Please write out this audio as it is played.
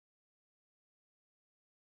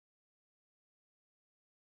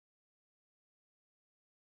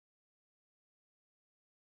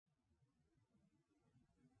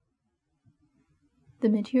The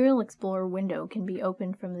Material Explorer window can be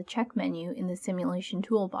opened from the Check menu in the Simulation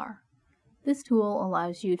toolbar. This tool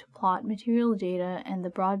allows you to plot material data and the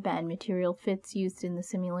broadband material fits used in the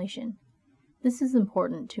simulation. This is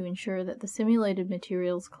important to ensure that the simulated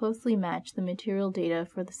materials closely match the material data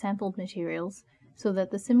for the sampled materials so that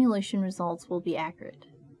the simulation results will be accurate.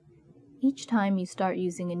 Each time you start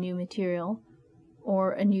using a new material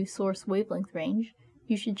or a new source wavelength range,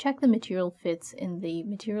 you should check the material fits in the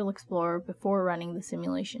Material Explorer before running the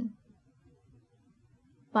simulation.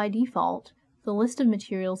 By default, the list of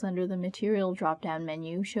materials under the Material drop-down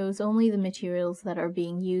menu shows only the materials that are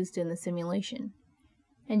being used in the simulation,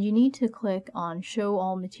 and you need to click on Show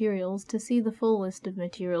All Materials to see the full list of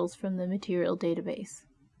materials from the material database.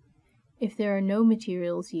 If there are no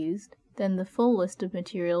materials used, then the full list of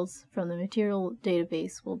materials from the material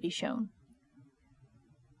database will be shown.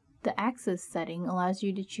 The axis setting allows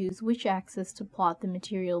you to choose which axis to plot the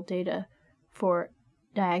material data for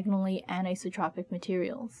diagonally anisotropic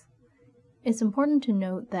materials. It's important to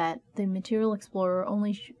note that the Material Explorer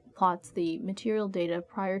only plots the material data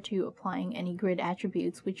prior to applying any grid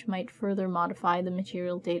attributes which might further modify the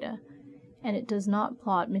material data, and it does not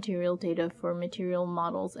plot material data for material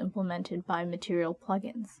models implemented by material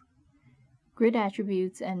plugins. Grid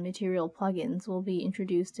attributes and material plugins will be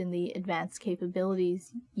introduced in the Advanced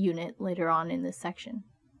Capabilities unit later on in this section.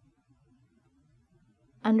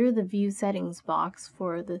 Under the View Settings box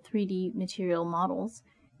for the 3D material models,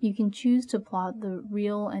 you can choose to plot the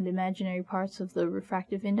real and imaginary parts of the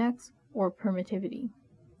refractive index or permittivity,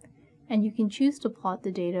 and you can choose to plot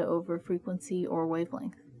the data over frequency or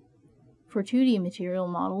wavelength. For 2D material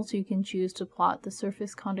models, you can choose to plot the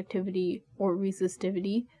surface conductivity or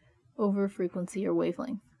resistivity over frequency or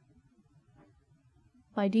wavelength.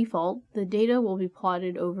 By default, the data will be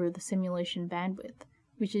plotted over the simulation bandwidth,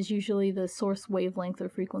 which is usually the source wavelength or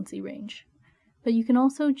frequency range. But you can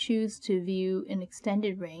also choose to view an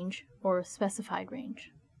extended range or a specified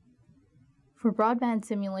range. For broadband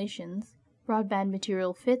simulations, broadband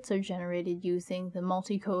material fits are generated using the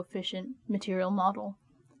multi-coefficient material model,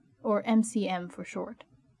 or MCM for short.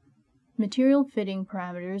 Material fitting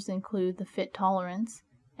parameters include the fit tolerance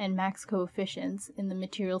and max coefficients in the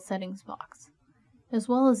Material Settings box, as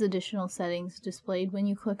well as additional settings displayed when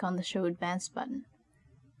you click on the Show Advanced button.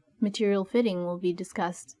 Material fitting will be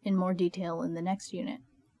discussed in more detail in the next unit.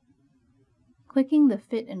 Clicking the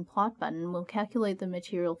Fit and Plot button will calculate the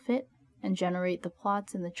material fit and generate the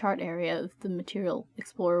plots in the chart area of the Material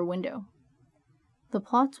Explorer window. The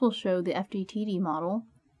plots will show the FDTD model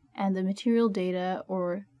and the material data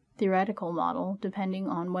or theoretical model, depending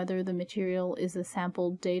on whether the material is a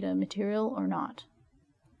sampled data material or not.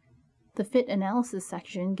 The Fit Analysis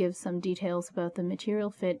section gives some details about the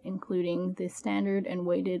material fit, including the standard and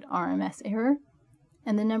weighted RMS error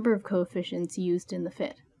and the number of coefficients used in the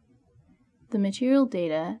fit. The material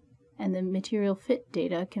data and the material fit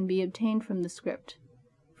data can be obtained from the script.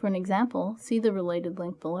 For an example, see the related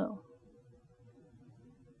link below.